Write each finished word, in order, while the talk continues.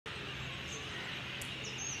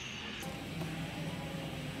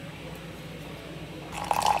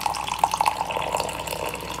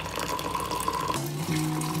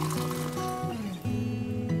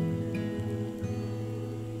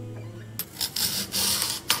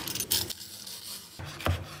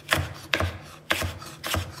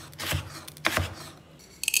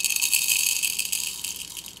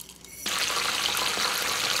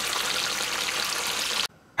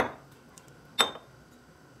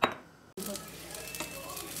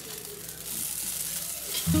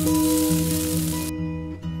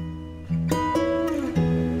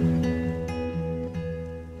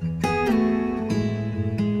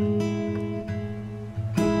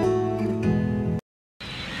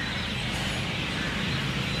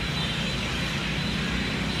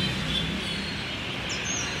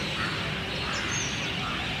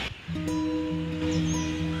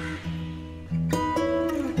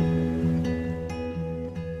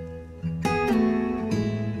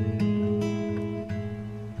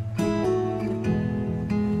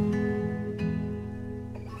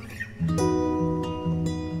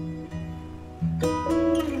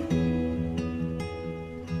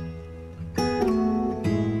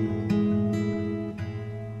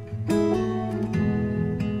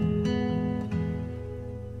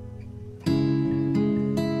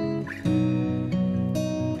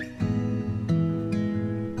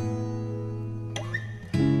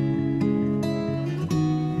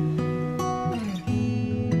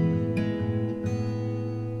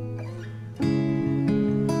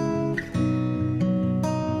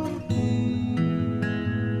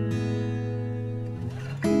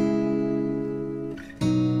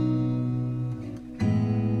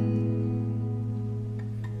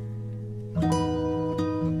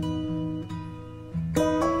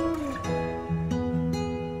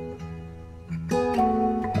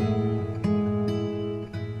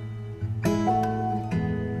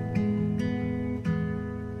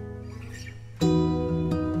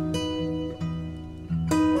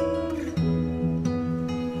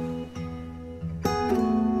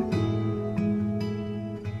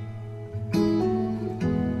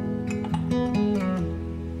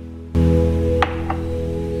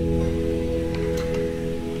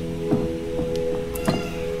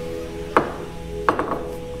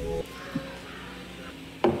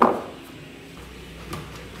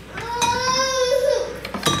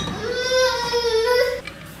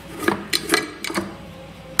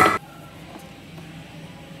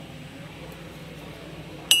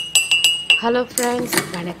Hello friends,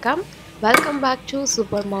 வணக்கம். Welcome back to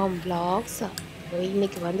Supermomvlogs.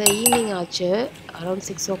 இன்னைக்கு வந்து ஈவினிங் ஆச்சு, அரௌண்ட்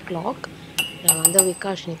 6 o'clock. நான் வந்து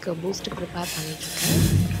விகாஷ்னிக்கு பூஸ்ட் ப்ரிப்பேர் பண்ணிட்டு இருக்கேன்.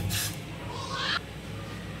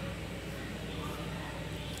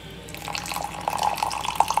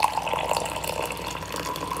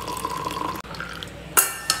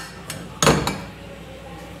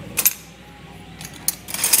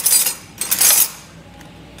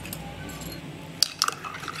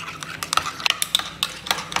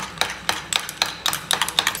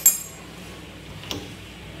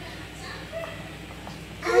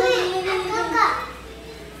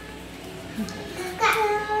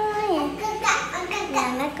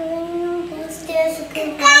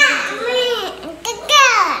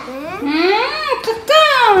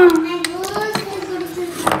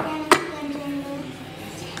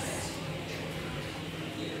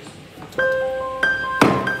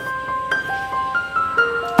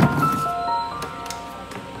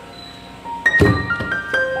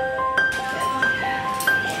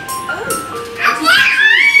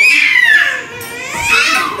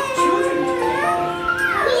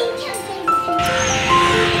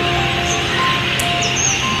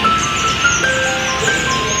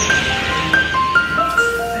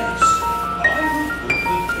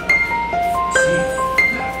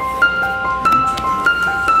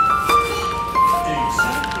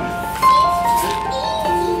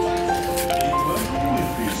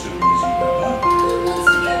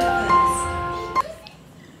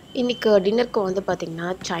 இன்னைக்கு டின்னருக்கு வந்து பார்த்திங்கன்னா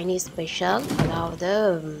சைனீஸ் ஸ்பெஷல், அதாவது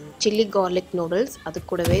சில்லி கார்லிக் நூடுல்ஸ், அது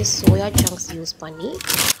கூடவே சோயா சங்க்ஸ் யூஸ் பண்ணி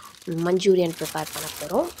மஞ்சூரியன் ப்ரிப்பேர் பண்ண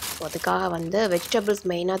போகிறோம். ஸோ அதுக்காக வந்து வெஜிடபிள்ஸ்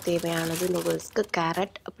மெயினாக தேவையானது நூடுல்ஸ்க்கு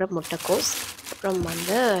கேரட், அப்புறம் முட்டைக்கோஸ், அப்புறம்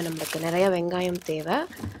வந்து நம்மளுக்கு நிறையா வெங்காயம் தேவை,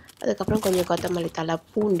 அதுக்கப்புறம் கொஞ்சம் கொத்தமல்லி தழை,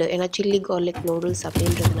 பூண்டு, ஏன்னா சில்லி கார்லிக் நூடுல்ஸ்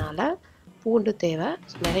அப்படின்றதுனால பூண்டு தேவை,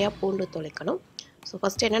 நிறையா பூண்டு தொலைக்கணும். ஸோ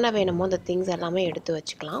ஃபஸ்ட்டு என்னென்ன வேணுமோ அந்த திங்ஸ் எல்லாமே எடுத்து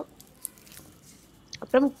வச்சுக்கலாம்.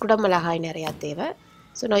 அப்புறம் குடமிளகாய் நிறையா தேவை.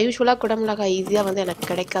 ஸோ நான் யூஸ்வலாக குடமிளகாய் ஈஸியாக வந்து எனக்கு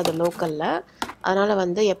கிடைக்காது லோக்கலில், அதனால்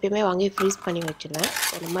வந்து எப்பயுமே வாங்கி ஃப்ரீஸ் பண்ணி வச்சுருவேன்.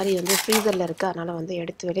 இந்த மாதிரி வந்து ஃப்ரீசரில் இருக்குது, அதனால் வந்து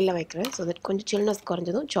எடுத்து வெளியில் வைக்கிறேன். ஸோ தட் கொஞ்சம் சில்னஸ்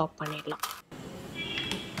குறைஞ்சதும் சாப் பண்ணிடலாம்.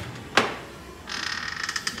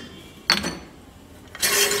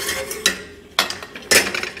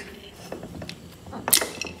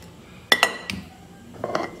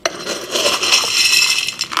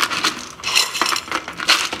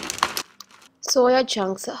 சோயா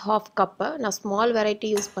சங்க்ஸ் 1/2 கப்பு, நான் ஸ்மால் வெரைட்டி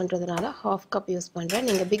யூஸ் பண்ணுறதுனால 1/2 கப் யூஸ் பண்ணுறேன்.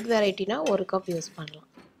 நீங்கள் பிக் வெரைட்டினா 1 கப் யூஸ் பண்ணலாம்.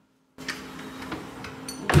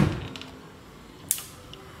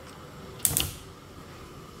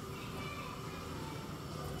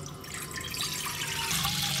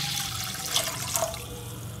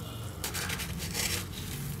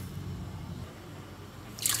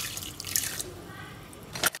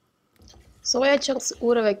 சோயா சங்க்ஸ்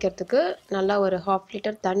ஊற வைக்கிறதுக்கு நல்லா ஒரு 1/2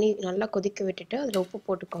 லிட்டர் தண்ணி நல்லா கொதிக்க விட்டுட்டு அதில் உப்பு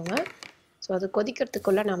போட்டுக்கோங்க. ஸோ அது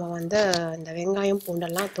கொதிக்கிறதுக்குள்ளே நம்ம வந்து இந்த வெங்காயம்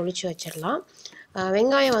பூண்டெல்லாம் தொளிச்சு வச்சிடலாம்.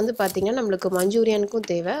 வெங்காயம் வந்து பார்த்திங்கன்னா நம்மளுக்கு மஞ்சூரியனுக்கும்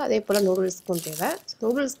தேவை, அதே போல் நூடுல்ஸ்க்கும் தேவை.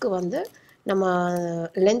 நூடுல்ஸ்க்கு வந்து நம்ம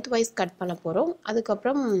லென்த் வைஸ் கட் பண்ண போகிறோம்.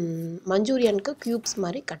 அதுக்கப்புறம் மஞ்சூரியனுக்கு க்யூப்ஸ்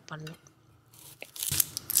மாதிரி கட் பண்ணணும்.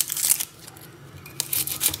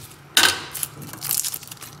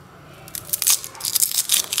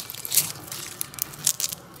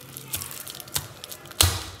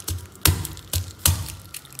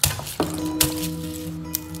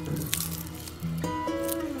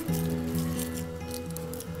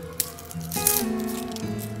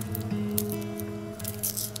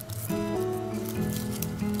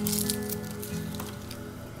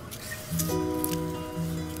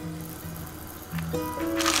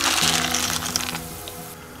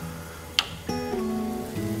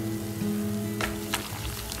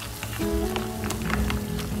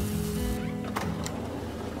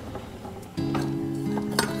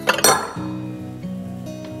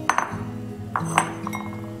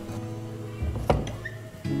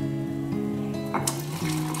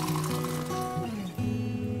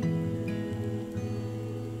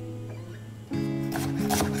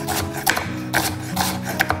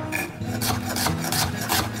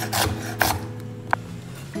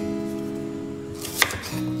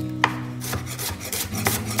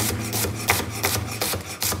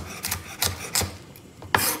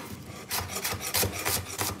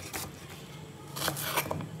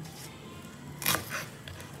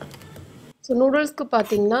 ஸோ நூடுல்ஸ்க்கு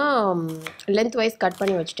பார்த்தீங்கன்னா லென்த் வைஸ் கட்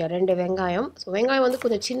பண்ணி வச்சுட்டேன் 2 வெங்காயம். ஸோ வெங்காயம் வந்து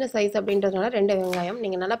கொஞ்சம் சின்ன சைஸ் அப்படின்றதுனால 2 வெங்காயம்.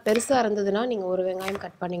 நீங்கள் நல்லா பெருசாக இருந்ததுன்னா நீங்கள் ஒரு வெங்காயம்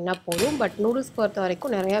கட் பண்ணிங்கன்னா போதும். பட் நூடுல்ஸ் பொறுத்த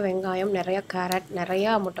வரைக்கும் நிறையா வெங்காயம், நிறையா கேரட்,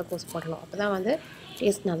 நிறையா முட்டைக்கோஸ் போடணும். அப்போ தான் வந்து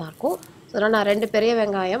டேஸ்ட் நல்லாயிருக்கும். ஸோ அதனால் நான் 2 பெரிய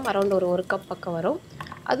வெங்காயம் அரௌண்ட் ஒரு கப் பக்கம் வரும்.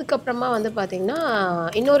 அதுக்கப்புறமா வந்து பார்த்திங்கன்னா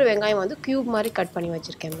இன்னொரு வெங்காயம் வந்து க்யூப் மாதிரி கட் பண்ணி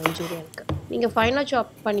வச்சுருக்கேன் மஞ்சூரியனுக்கு. நீங்கள் ஃபைனாக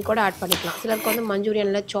சாப் பண்ணி கூட ஆட் பண்ணிக்கலாம். சிலருக்கு வந்து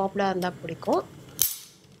மஞ்சூரியனில் சாப்டாக இருந்தால் பிடிக்கும்.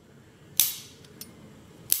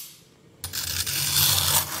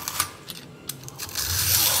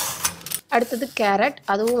 அடுத்தது கேரட்,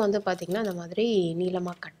 அதுவும் வந்து பார்த்திங்கன்னா இந்த மாதிரி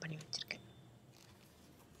நீளமாக கட் பண்ணி வச்சுருக்கேன்.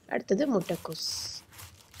 அடுத்தது முட்டைக்கோஸ்.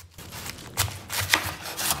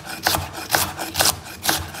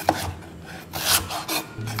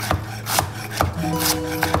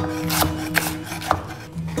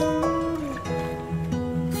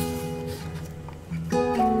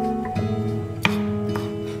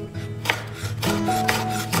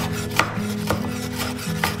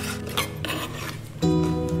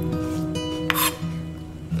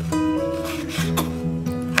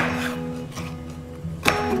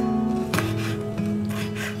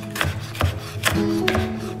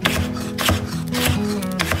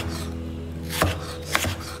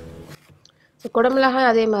 குடமிளகாய்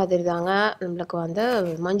அதே மாதிரி தாங்க. நம்மளுக்கு வந்து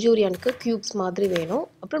மஞ்சூரியனுக்கு க்யூப்ஸ் மாதிரி வேணும்.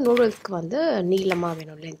 அப்புறம் நூடுல்ஸ்க்கு வந்து நீளமாக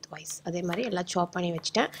வேணும் லென்த் வைஸ். அதே மாதிரி எல்லாம் சாப் பண்ணி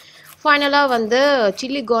வச்சுட்டேன். ஃபைனலாக வந்து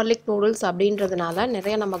சில்லி கார்லிக் நூடுல்ஸ் அப்படின்றதுனால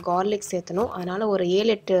நிறைய நம்ம கார்லிக் சேர்த்தணும். அதனால் ஒரு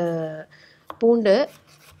 7-8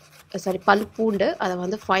 பல் பூண்டு அதை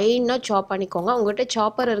வந்து ஃபைனாக சாப் பண்ணிக்கோங்க. உங்கள்கிட்ட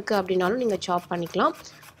சாப்பர் இருக்குது அப்படின்னாலும் நீங்கள் சாப் பண்ணிக்கலாம்.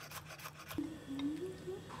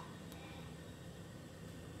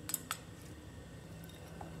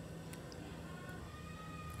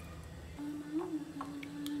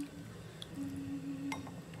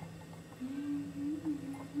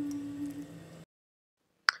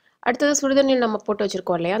 அடுத்தது சுடுதண்ணியில் நம்ம போட்டு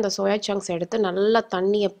வச்சுருக்கோம் இல்லையா, அந்த சோயா சங்க்ஸ் எடுத்து நல்லா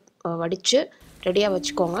தண்ணியை வடித்து ரெடியாக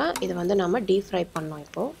வச்சுக்கோங்க. இதை வந்து நம்ம டீப் ஃப்ரை பண்ணோம்.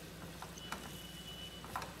 இப்போது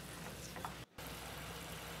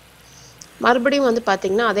மறுபடியும் வந்து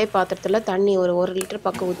பார்த்திங்கன்னா அதே பாத்திரத்தில் தண்ணி ஒரு லிட்டர்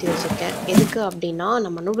பக்கம் ஊற்றி வச்சுருக்கேன். எதுக்கு அப்படின்னா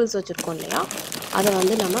நம்ம நூடுல்ஸ் வச்சுருக்கோம் இல்லையா, அதை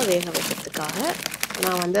வந்து நம்ம வேக வைக்கிறதுக்காக.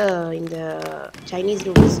 நான் வந்து இந்த சைனீஸ்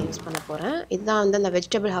நூடுல்ஸ் யூஸ் பண்ண போகிறேன். இதுதான் வந்து அந்த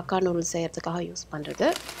வெஜிடபிள் ஹக்கா நூடுல்ஸ் செய்கிறதுக்காக யூஸ் பண்ணுறது.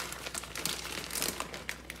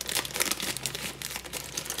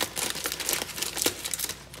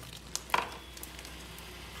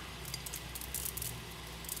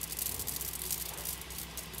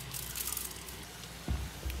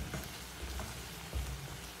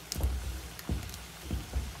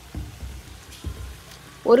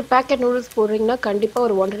 ஒரு பேக்கெட் நூடுல்ஸ் போடுறீங்கன்னா கண்டிப்பாக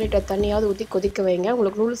ஒரு 1.5 லிட்டர் தண்ணியாவது ஊற்றி கொதிக்க வைங்க.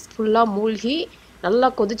 உங்களுக்கு நூடுல்ஸ் ஃபுல்லாக மூழ்கி நல்லா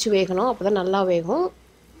கொதிச்சு வேகணும். அப்போ தான் நல்லா வேகும்.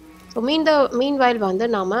 ஸோ மீன்வாயில் வந்து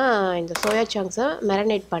நாம் இந்த சோயா சங்க்ஸை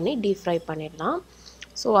மேரினேட் பண்ணி டீப் ஃப்ரை பண்ணிடலாம்.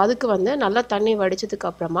 ஸோ அதுக்கு வந்து நல்லா தண்ணி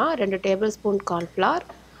வடித்ததுக்கப்புறமா 2 டேபிள் ஸ்பூன் கார்ன்ஃப்ளவர்,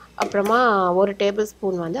 அப்புறமா 1 டேபிள்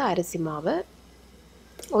ஸ்பூன் வந்து அரிசி மாவு,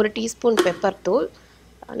 1 டீஸ்பூன் பெப்பர் தூள்.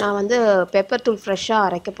 நான் வந்து பெப்பர் தூள் ஃப்ரெஷ்ஷாக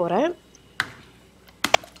அரைக்க போகிறேன்.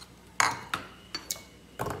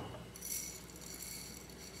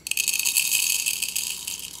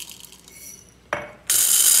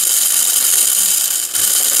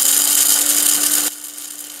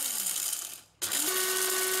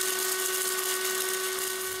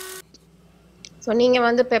 ஸோ நீங்கள்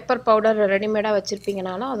வந்து பெப்பர் பவுடர் ரெடிமேடாக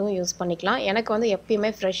வச்சுருப்பீங்கனாலும் அதுவும் யூஸ் பண்ணிக்கலாம். எனக்கு வந்து எப்பயுமே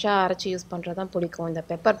ஃப்ரெஷ்ஷாக அரைச்சி யூஸ் பண்ணுறது தான் பிடிக்கும் இந்த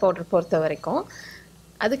பெப்பர் பவுடர் பொறுத்த வரைக்கும்.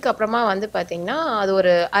 அதுக்கப்புறமா வந்து பார்த்திங்கன்னா அது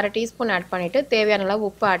ஒரு 1/2 டீஸ்பூன் ஆட் பண்ணிவிட்டு தேவையான அளவு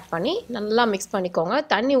உப்பு ஆட் பண்ணி நல்லா மிக்ஸ் பண்ணிக்கோங்க.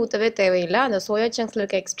 தண்ணி ஊற்றவே தேவையில்லை. அந்த சோயா சங்க்ஸில்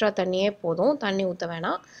இருக்க எக்ஸ்ட்ரா தண்ணியே போதும். தண்ணி ஊற்ற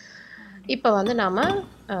வேணாம். இப்போ வந்து நாம்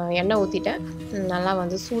எண்ணெய் ஊற்றிட்டேன். நல்லா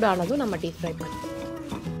வந்து சூடானதும் நம்ம டீப் ஃப்ரை பண்ணிக்கலாம்.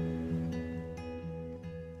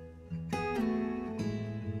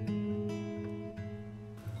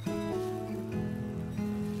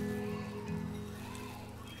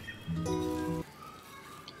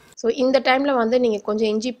 ஸோ இந்த டைமில் வந்து நீங்கள் கொஞ்சம்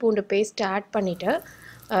இஞ்சி பூண்டு பேஸ்ட் ஆட் பண்ணிவிட்டு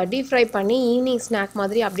டீப் ஃப்ரை பண்ணி ஈவினிங் ஸ்நாக்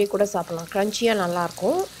மாதிரி அப்படியே கூட சாப்பிட்லாம். க்ரன்ச்சியாக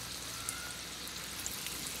நல்லாயிருக்கும்.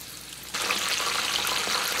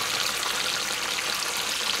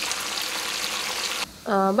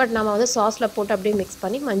 பட் நம்ம வந்து சாஸில் போட்டு அப்படியே மிக்ஸ்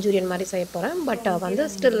பண்ணி மஞ்சூரியன் மாதிரி செய்ய போகிறேன். பட் வந்து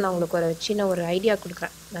ஸ்டில் நான் உங்களுக்கு ஒரு சின்ன ஒரு ஐடியா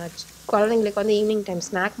கொடுக்குறேன். குழந்தைங்களுக்கு வந்து ஈவினிங் டைம்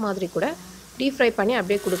ஸ்நாக் மாதிரி கூட டீப் ஃப்ரை பண்ணி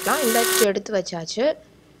அப்படியே கொடுக்கலாம். இந்த எடுத்து வச்சாச்சு.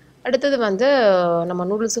 அடுத்தது வந்து நம்ம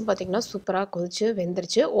நூடுல்ஸும் பார்த்திங்கன்னா சூப்பராக கொதிச்சு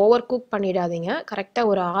வெந்துருச்சு. ஓவர் குக் பண்ணிடாதீங்க.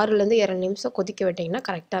 கரெக்டாக ஒரு 6லேருந்து 2 நிமிஷம் கொதிக்க விட்டிங்கன்னா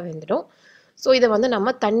கரெக்டாக வெந்துடும். ஸோ இதை வந்து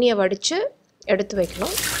நம்ம தண்ணியை வடித்து எடுத்து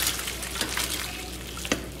வைக்கணும்.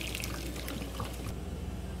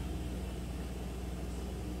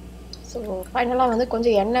 ஸோ ஃபைனலாக வந்து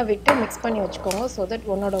கொஞ்சம் எண்ணெய் விட்டு மிக்ஸ் பண்ணி வச்சுக்கோங்க. ஸோ தட்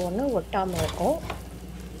ஒன்றோட ஒன்று ஒட்டாமல் இருக்கும்.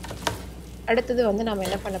 அடுத்தது வந்து நம்ம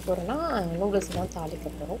என்ன பண்ண போகிறோம்னா நூடுல்ஸ் தான் தாளிக்க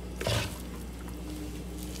போகிறோம்.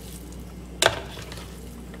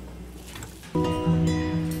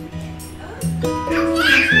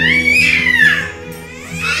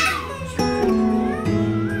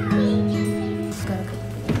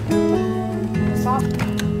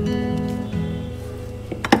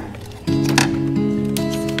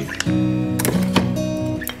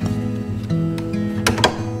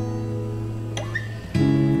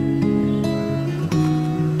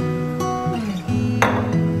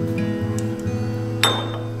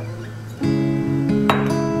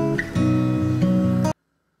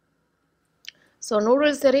 ஸோ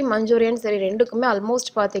நூடுல்ஸ் சரி மஞ்சூரியன் சரி ரெண்டுக்குமே ஆல்மோஸ்ட்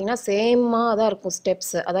பார்த்தீங்கன்னா சேமாக தான் இருக்கும்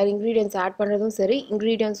ஸ்டெப்ஸு. அதாவது இன்க்ரீடியன்ஸ் ஆட் பண்ணுறதும் சரி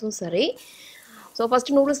இன்க்ரீடியன்ஸும் சரி. ஸோ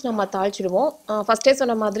ஃபஸ்ட்டு நூடுல்ஸ் நம்ம தாளிச்சிடுவோம். ஃபஸ்ட்டே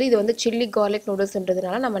சொன்ன மாதிரி இது வந்து சில்லி கார்லிக்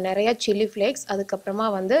நூடுல்ஸ்ன்றதுனால நம்ம நிறையா சில்லி ஃப்ளேக்ஸ் அதுக்கப்புறமா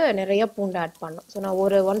வந்து நிறையா பூண்டு ஆட் பண்ணோம். ஸோ நான்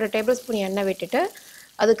ஒரு 1.5 டேபிள் ஸ்பூன் எண்ணெய் விட்டுட்டு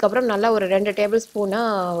அதுக்கப்புறம் நல்லா ஒரு 2 டேபிள் ஸ்பூனு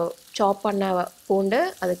சாப் பண்ண பூண்டு,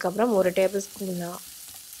 அதுக்கப்புறம் 1 டேபிள் ஸ்பூன்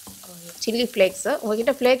சில்லி ஃப்ளேக்ஸு.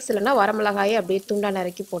 உங்கள்கிட்ட ஃப்ளேக்ஸ் இல்லைன்னா வரமிளகாயை அப்படியே துண்டாக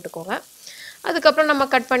நறுக்கி போட்டுக்கோங்க. அதுக்கப்புறம் நம்ம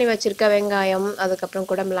கட் பண்ணி வச்சுருக்க வெங்காயம் அதுக்கப்புறம்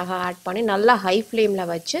குடமிளகாய் ஆட் பண்ணி நல்லா ஹை ஃப்ளேமில்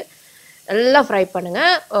வச்சு நல்லா ஃப்ரை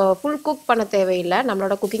பண்ணுங்கள். ஃபுல் குக் பண்ண தேவையில்லை.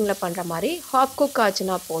 நம்மளோட குக்கிங்கில் பண்ணுற மாதிரி ஹாஃப் குக்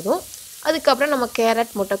ஆச்சுன்னா போதும். அதுக்கப்புறம் நம்ம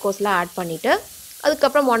கேரட் முட்டைக்கோஸ்லாம் ஆட் பண்ணிவிட்டு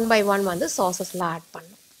அதுக்கப்புறம் 1 by 1 வந்து சாஸஸ்லாம் ஆட்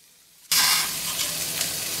பண்ணணும்.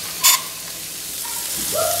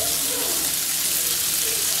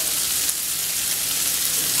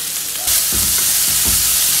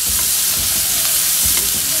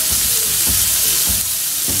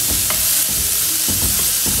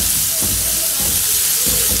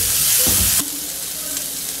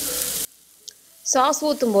 சாஸ்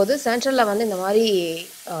ஊற்றும்போது சென்ட்ரலில் வந்து இந்த மாதிரி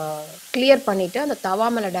கிளியர் பண்ணிவிட்டு அந்த தவா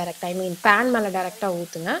மேலே டைரெக்டாக பேன் மேலே டைரெக்டாக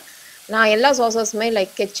ஊற்றுங்க. நான் எல்லா சாஸஸுமே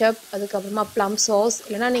லைக் கெச்சப் அதுக்கப்புறமா ப்ளம் சாஸ்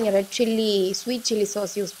இல்லைனா நீங்கள் red chilli sweet chilli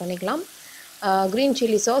sauce use பண்ணிக்கலாம். Green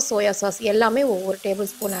chilli sauce soya sauce எல்லாமே ஒவ்வொரு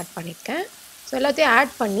டேபிள் ஸ்பூன் ஆட் பண்ணியிருக்கேன். ஸோ எல்லாத்தையும்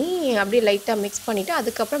ஆட் பண்ணி அப்படியே லைட்டாக மிக்ஸ் பண்ணிவிட்டு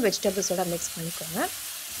அதுக்கப்புறம் வெஜிடபிள்ஸோட மிக்ஸ் பண்ணிக்கோங்க.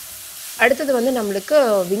 அடுத்தது வந்து நம்மளுக்கு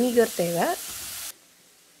வினிகர் தேவை.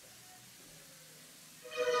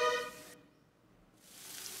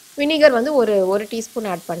 வினிகர் வந்து ஒரு டீஸ்பூன்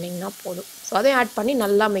ஆட் பண்ணிங்கன்னா போதும். ஸோ அதையும் ஆட் பண்ணி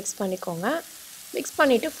நல்லா மிக்ஸ் பண்ணிக்கோங்க. மிக்ஸ்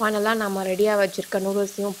பண்ணிவிட்டு ஃபைனலாக நம்ம ரெடியாக வச்சுருக்க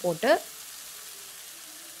நூடுல்ஸையும் போட்டு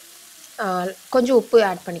கொஞ்சம் உப்பு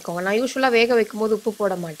ஆட் பண்ணிக்கோங்க. நான் யூஸ்வலாக வேக வைக்கும்போது உப்பு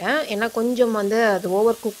போட மாட்டேன். ஏன்னா கொஞ்சம் வந்து அது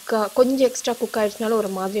ஓவர் குக்காக கொஞ்சம் எக்ஸ்ட்ரா குக் ஆகிடுச்சுனாலும்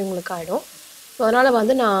ஒரு மாதிரி உங்களுக்கு ஆகிடும். ஸோ அதனால்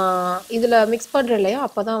வந்து நான் இதில் மிக்ஸ் பண்ணுறேன் இல்லையா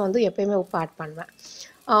அப்போ தான் வந்து எப்போயுமே உப்பு ஆட் பண்ணுவேன்.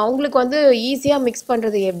 உங்களுக்கு வந்து ஈஸியாக மிக்ஸ்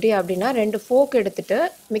பண்ணுறது எப்படி அப்படின்னா 2 ஃபோர்க் எடுத்துகிட்டு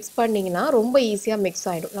மிக்ஸ் பண்ணிங்கன்னா ரொம்ப ஈஸியாக மிக்ஸ்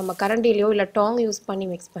ஆகிடும். நம்ம கரண்டிலையோ இல்லை டாங் யூஸ் பண்ணி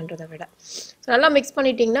மிக்ஸ் பண்ணுறதை விட. ஸோ நல்லா மிக்ஸ்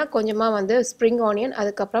பண்ணிட்டிங்கன்னா கொஞ்சமாக வந்து ஸ்ப்ரிங் ஆனியன்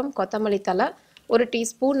அதுக்கப்புறம் கொத்தமல்லி தழை 1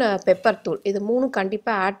 டீஸ்பூன் பெப்பர் தூள் இது 3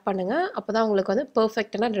 கண்டிப்பாக ஆட் பண்ணுங்கள். அப்போ தான் உங்களுக்கு வந்து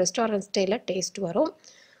பர்ஃபெக்டான ரெஸ்டாரண்ட் ஸ்டைலில் டேஸ்ட் வரும்.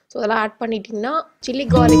 ஸோ அதெல்லாம் add பண்ணிட்டிங்கன்னா chilli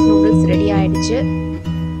garlic noodles ready ஆகிடுச்சு.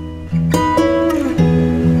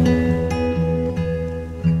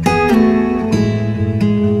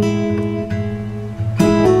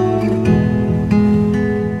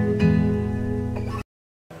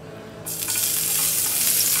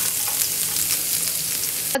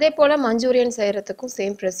 அதே போல் Manchurian செய்கிறதுக்கும்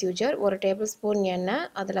same procedure. 1 table spoon எண்ணெய்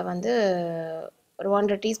அதில் வந்து ஒரு 1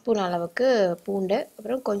 1/2 டீஸ்பூன் அளவுக்கு பூண்டு,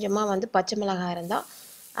 அப்புறம் கொஞ்சமாக வந்து பச்சை மிளகாய் இருந்தால்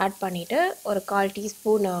ஆட் பண்ணிவிட்டு ஒரு 1/4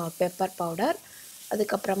 டீஸ்பூன் பெப்பர் பவுடர்,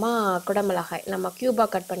 அதுக்கப்புறமா குடமிளகாய் நம்ம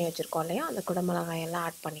க்யூபாக கட் பண்ணி வச்சுருக்கோம் இல்லையா, அந்த குடமிளகாய் எல்லாம்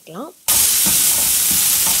ஆட் பண்ணிக்கலாம்.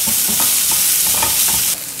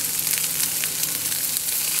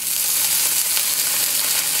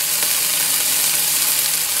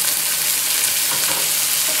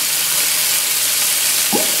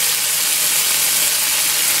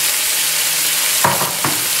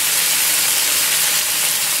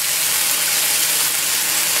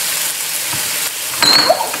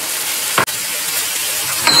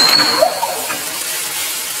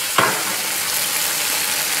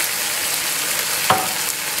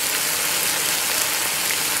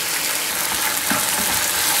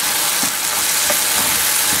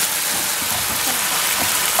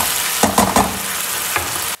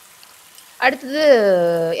 அடுத்தது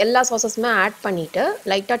எல்லா சாஸஸுமே ஆட் பண்ணிவிட்டு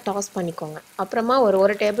லைட்டாக டாஸ் பண்ணிக்கோங்க. அப்புறமா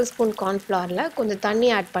ஒரு டேபிள் ஸ்பூன் கார்ன்ஃப்ளவரில் கொஞ்சம் தண்ணி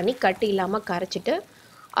ஆட் பண்ணி கட்டி இல்லாமல் கரைச்சிட்டு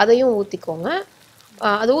அதையும் ஊற்றிக்கோங்க.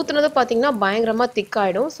 அது ஊற்றுனது பார்த்திங்கன்னா பயங்கரமாக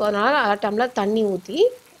திக்காகிடும். ஸோ அதனால் 1/2 டம்ளர் தண்ணி ஊற்றி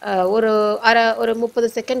ஒரு 30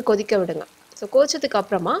 செகண்ட் கொதிக்க விடுங்க. ஸோ கொதிச்சதுக்கு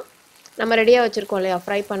அப்புறமா நம்ம ரெடியாக வச்சுருக்கோம் இல்லையா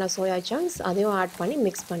ஃப்ரை பண்ண சோயா சங்க்ஸ், அதையும் ஆட் பண்ணி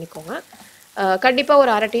மிக்ஸ் பண்ணிக்கோங்க. கண்டிப்பாக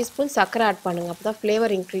ஒரு 1/2 டீஸ்பூன் சர்க்கரை ஆட் பண்ணுங்கள், அப்போ தான்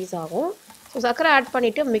ஃப்ளேவர் இன்க்ரீஸ் ஆகும். ஸோ சர்க்கரை ஆட்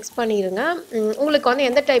பண்ணிவிட்டு மிக்ஸ் பண்ணிடுங்க. உங்களுக்கு வந்து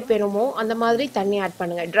எந்த டைப் வேணுமோ அந்த மாதிரி தண்ணி ஆட்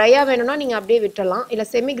பண்ணுங்கள். ட்ரையாக வேணும்னா நீங்கள் அப்படியே விட்டுறலாம், இல்லை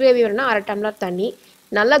செமி கிரேவி வேணும்னா 1/2 டம்ளர் தண்ணி,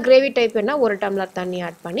 நல்லா கிரேவி டைப் வேணால் 1 டம்ளர் தண்ணி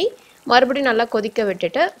ஆட் பண்ணி மறுபடியும் நல்லா கொதிக்க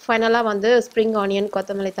விட்டுட்டு ஃபைனலாக வந்து ஸ்ப்ரிங் ஆனியன்,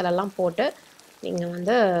 கொத்தமல்லி தழைலாம் போட்டு நீங்கள்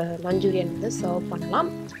வந்து மஞ்சூரியன் வந்து சர்வ்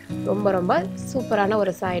பண்ணலாம். ரொம்ப ரொம்ப சூப்பரான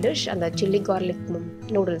ஒரு சைட் டிஷ் அந்த சில்லி கார்லிக்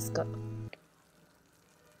நூடுல்ஸ்க்கு.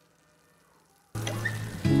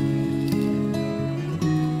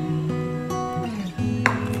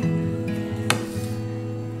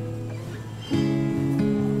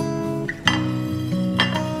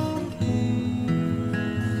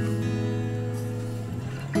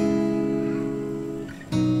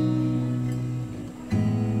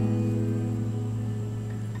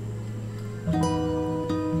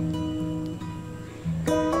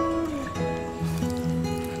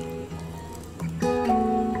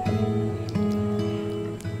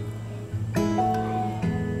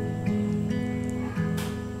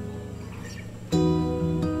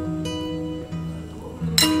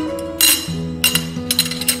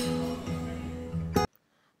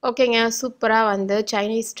 ஓகேங்க, சூப்பராக வந்து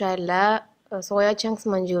சைனீஸ் ஸ்டைலில் soya chunks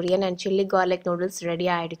Manchurian and chilli garlic noodles ready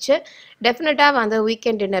ஆகிடுச்சு. டெஃபினட்டாக வந்து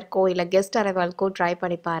வீக்கெண்ட் டின்னருக்கோ இல்லை கெஸ்ட் அரைவல்க்கோ ட்ரை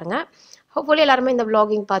பண்ணி பாருங்கள். ஹோப்ஃபுல்லி எல்லாருமே இந்த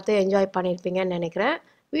vlogging பார்த்து என்ஜாய் பண்ணியிருப்பீங்கன்னு நினைக்கிறேன்.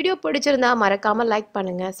 வீடியோ பிடிச்சிருந்தா மறக்காமல் லைக்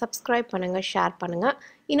பண்ணுங்கள், சப்ஸ்கிரைப் பண்ணுங்கள், ஷேர் பண்ணுங்கள்.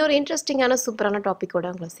 இன்னொரு இன்ட்ரெஸ்டிங்கான சூப்பரான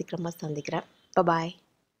டாப்பிக்கோடு உங்களை சீக்கிரமாக சந்திக்கிறேன். பாய்.